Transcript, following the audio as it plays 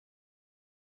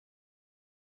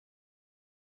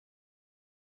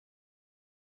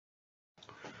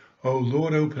O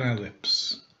Lord, open our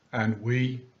lips, and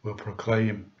we will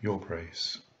proclaim your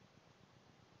praise.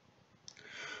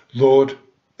 Lord,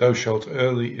 thou shalt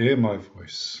early hear my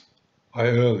voice. I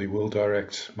early will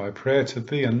direct my prayer to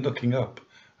thee, and looking up,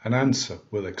 an answer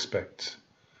will expect.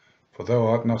 For thou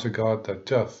art not a God that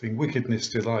doth in wickedness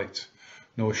delight,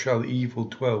 nor shall evil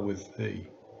dwell with thee,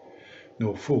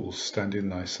 nor fools stand in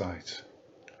thy sight.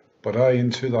 But I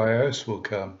into thy house will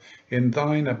come, in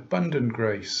thine abundant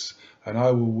grace, and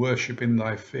I will worship in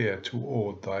thy fear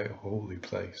toward thy holy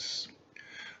place.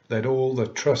 Let all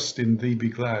that trust in thee be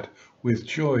glad, with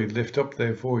joy lift up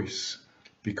their voice,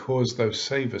 because thou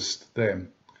savest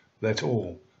them. Let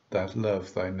all that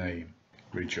love thy name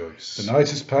rejoice. The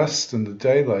night is past and the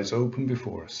day lies open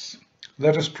before us.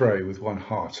 Let us pray with one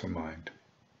heart and mind.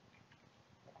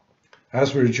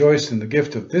 As we rejoice in the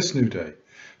gift of this new day,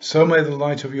 so may the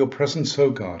light of your presence, O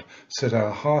God, set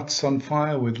our hearts on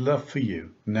fire with love for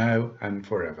you, now and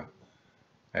forever.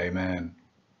 Amen.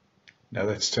 Now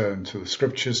let's turn to the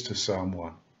scriptures, to Psalm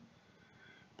 1.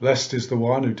 Blessed is the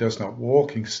one who does not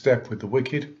walk in step with the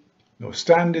wicked, nor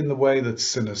stand in the way that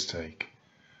sinners take,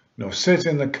 nor sit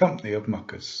in the company of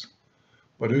mockers,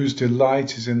 but whose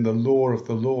delight is in the law of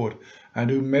the Lord, and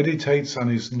who meditates on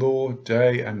his law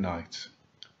day and night.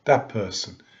 That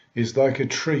person is like a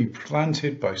tree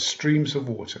planted by streams of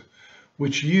water,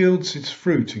 which yields its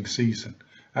fruit in season,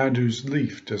 and whose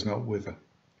leaf does not wither.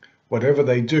 Whatever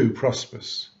they do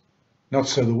prospers. Not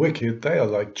so the wicked, they are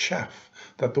like chaff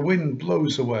that the wind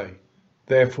blows away.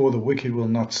 Therefore the wicked will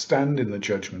not stand in the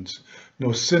judgment,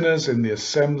 nor sinners in the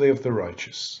assembly of the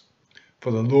righteous.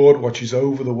 For the Lord watches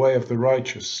over the way of the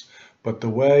righteous, but the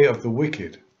way of the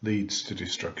wicked leads to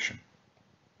destruction.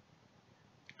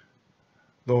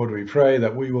 Lord, we pray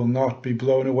that we will not be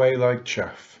blown away like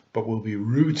chaff, but will be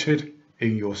rooted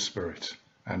in your Spirit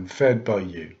and fed by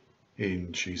you.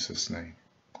 In Jesus' name.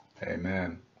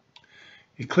 Amen.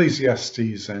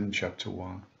 Ecclesiastes and chapter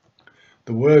 1.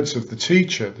 The words of the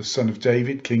teacher, the son of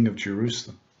David, king of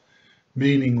Jerusalem.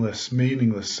 Meaningless,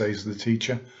 meaningless, says the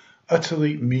teacher,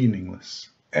 utterly meaningless.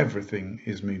 Everything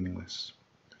is meaningless.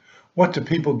 What do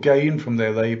people gain from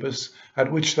their labours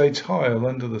at which they toil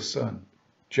under the sun?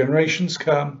 Generations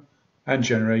come and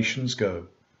generations go,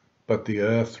 but the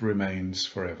earth remains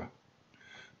forever.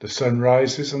 The sun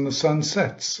rises and the sun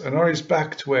sets, and hurries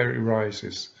back to where it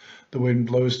rises. The wind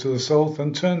blows to the south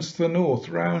and turns to the north.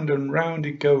 Round and round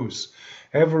it goes,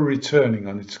 ever returning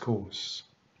on its course.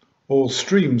 All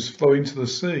streams flow into the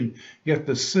sea, yet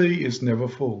the sea is never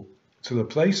full. To the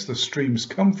place the streams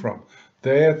come from,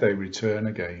 there they return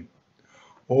again.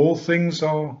 All things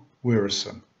are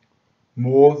wearisome,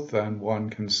 more than one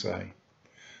can say.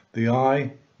 The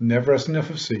eye never has enough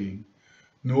of seeing,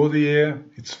 nor the ear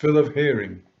its fill of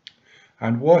hearing.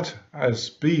 And what has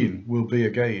been will be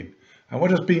again, and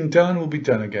what has been done will be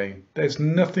done again. There's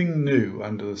nothing new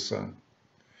under the sun.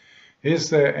 Is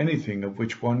there anything of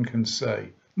which one can say,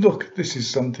 look, this is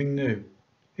something new?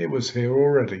 It was here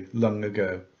already, long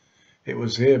ago. It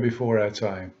was here before our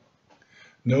time.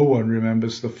 No one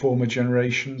remembers the former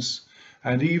generations,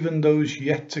 and even those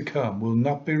yet to come will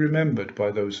not be remembered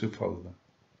by those who follow them.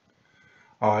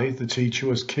 I, the teacher,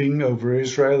 was king over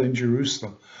Israel in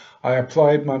Jerusalem. I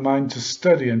applied my mind to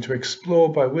study and to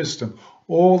explore by wisdom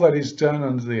all that is done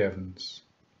under the heavens.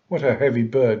 What a heavy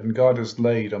burden God has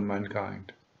laid on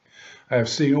mankind. I have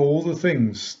seen all the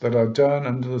things that are done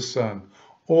under the sun.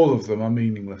 All of them are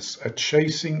meaningless, a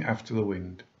chasing after the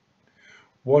wind.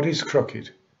 What is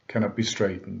crooked cannot be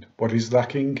straightened. What is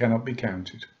lacking cannot be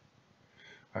counted.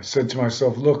 I said to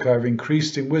myself, look, I have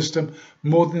increased in wisdom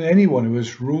more than anyone who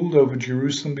has ruled over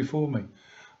Jerusalem before me.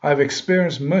 I have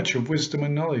experienced much of wisdom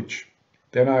and knowledge.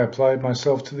 Then I applied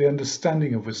myself to the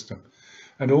understanding of wisdom,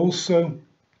 and also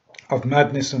of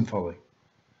madness and folly.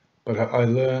 But I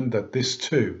learned that this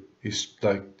too is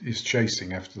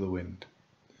chasing after the wind.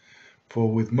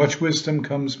 For with much wisdom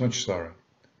comes much sorrow.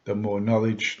 The more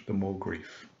knowledge, the more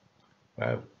grief.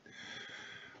 Wow.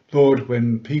 Lord,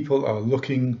 when people are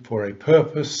looking for a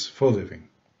purpose for living,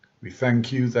 we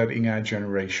thank you that in our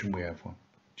generation we have one.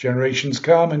 Generations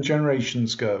come and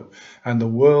generations go, and the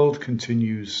world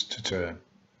continues to turn.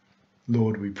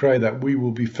 Lord, we pray that we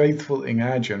will be faithful in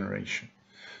our generation,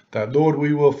 that, Lord,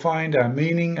 we will find our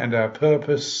meaning and our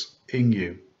purpose in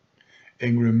you,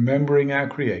 in remembering our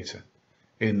Creator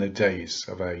in the days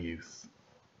of our youth.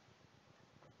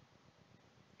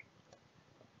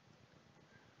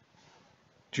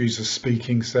 Jesus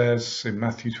speaking says in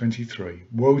Matthew 23,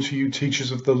 Woe to you,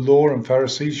 teachers of the law and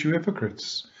Pharisees, you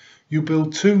hypocrites! You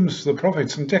build tombs for the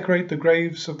prophets and decorate the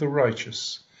graves of the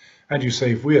righteous. And you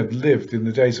say, if we had lived in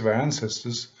the days of our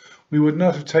ancestors, we would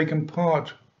not have taken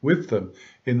part with them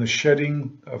in the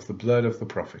shedding of the blood of the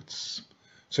prophets.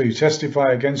 So you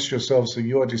testify against yourselves that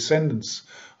you are descendants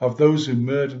of those who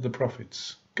murdered the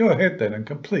prophets. Go ahead then and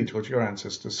complete what your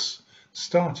ancestors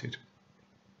started.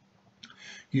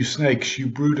 You snakes, you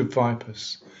brood of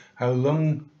vipers, how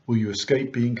long will you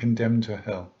escape being condemned to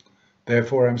hell?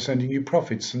 Therefore I am sending you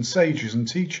prophets and sages and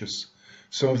teachers.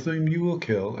 Some of them you will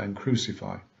kill and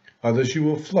crucify. Others you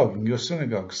will flog in your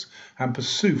synagogues and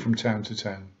pursue from town to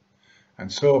town.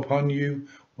 And so upon you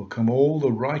will come all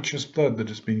the righteous blood that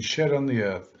has been shed on the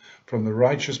earth, from the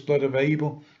righteous blood of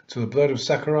Abel to the blood of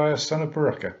Zachariah son of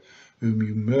Berechiah, whom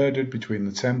you murdered between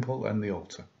the temple and the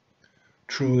altar.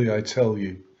 Truly I tell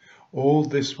you, all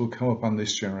this will come upon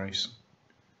this generation.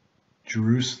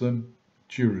 Jerusalem,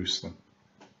 Jerusalem,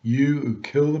 you who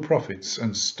kill the prophets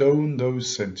and stone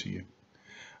those sent to you.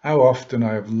 How often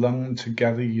I have longed to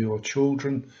gather your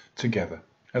children together,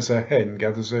 as a hen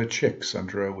gathers her chicks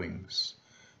under her wings.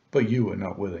 But you were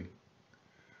not willing.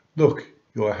 Look,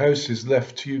 your house is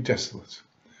left to you desolate.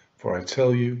 For I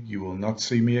tell you, you will not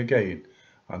see me again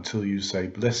until you say,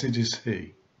 Blessed is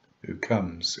he who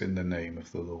comes in the name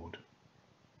of the Lord.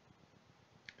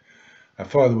 Our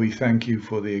Father, we thank you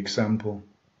for the example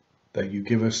that you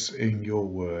give us in your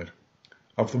word,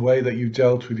 of the way that you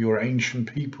dealt with your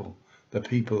ancient people, the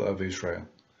people of Israel.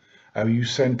 How you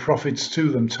sent prophets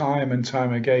to them time and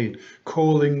time again,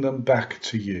 calling them back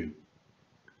to you,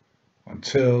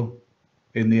 until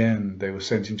in the end they were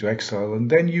sent into exile, and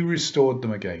then you restored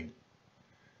them again.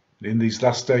 And in these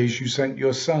last days you sent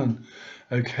your Son,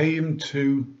 who came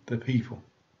to the people,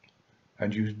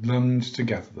 and you longed to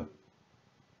gather them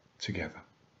together.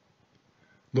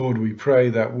 Lord, we pray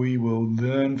that we will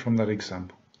learn from that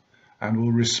example and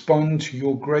will respond to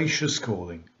your gracious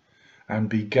calling and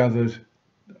be gathered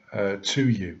to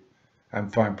you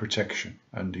and find protection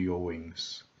under your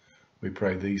wings. We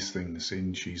pray these things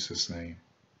in Jesus' name.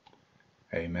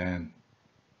 Amen.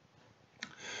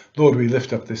 Lord, we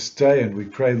lift up this day and we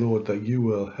pray, Lord, that you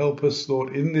will help us,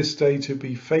 Lord, in this day to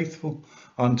be faithful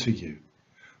unto you.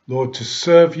 Lord, to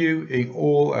serve you in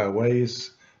all our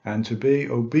ways and to be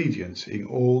obedient in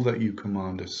all that you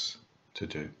command us to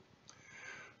do.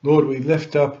 Lord, we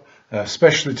lift up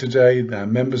especially today the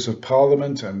members of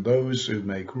Parliament and those who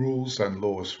make rules and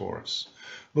laws for us.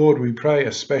 Lord, we pray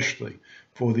especially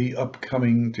for the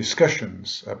upcoming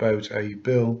discussions about a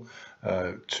bill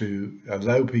to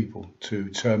allow people to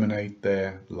terminate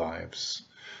their lives.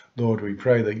 Lord, we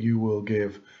pray that you will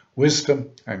give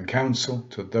wisdom and counsel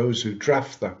to those who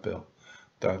draft that bill,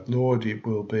 that, Lord, it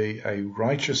will be a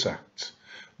righteous act.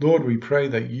 Lord, we pray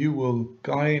that you will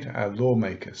guide our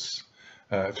lawmakers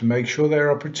to make sure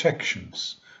there are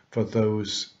protections for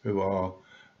those who are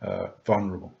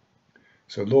vulnerable.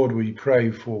 So, Lord, we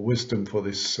pray for wisdom for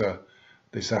this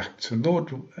act. And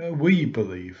Lord, we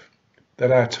believe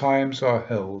that our times are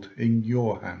held in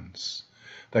your hands,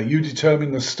 that you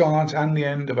determine the start and the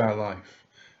end of our life.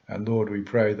 And Lord, we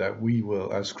pray that we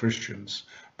will, as Christians,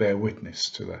 bear witness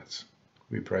to that.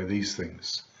 We pray these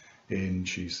things in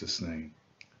Jesus' name.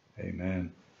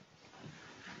 Amen.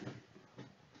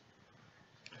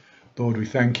 Lord, we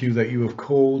thank you that you have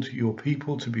called your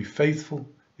people to be faithful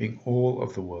in all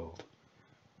of the world.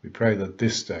 We pray that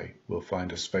this day will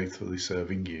find us faithfully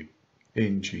serving you.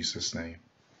 In Jesus' name.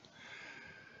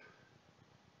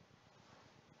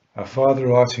 Our Father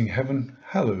who art in heaven,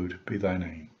 hallowed be thy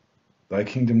name. Thy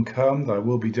kingdom come, thy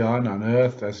will be done on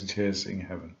earth as it is in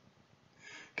heaven.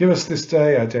 Give us this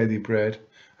day our daily bread,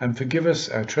 and forgive us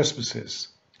our trespasses,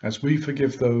 as we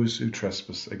forgive those who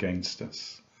trespass against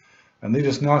us. And lead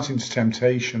us not into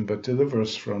temptation, but deliver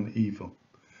us from evil.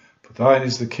 For thine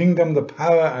is the kingdom, the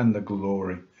power, and the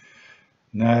glory,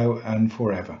 now and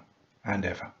forever and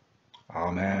ever.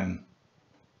 Amen.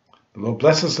 The Lord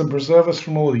bless us and preserve us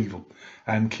from all evil,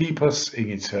 and keep us in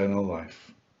eternal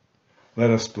life. Let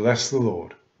us bless the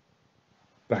Lord.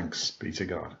 Thanks be to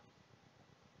God.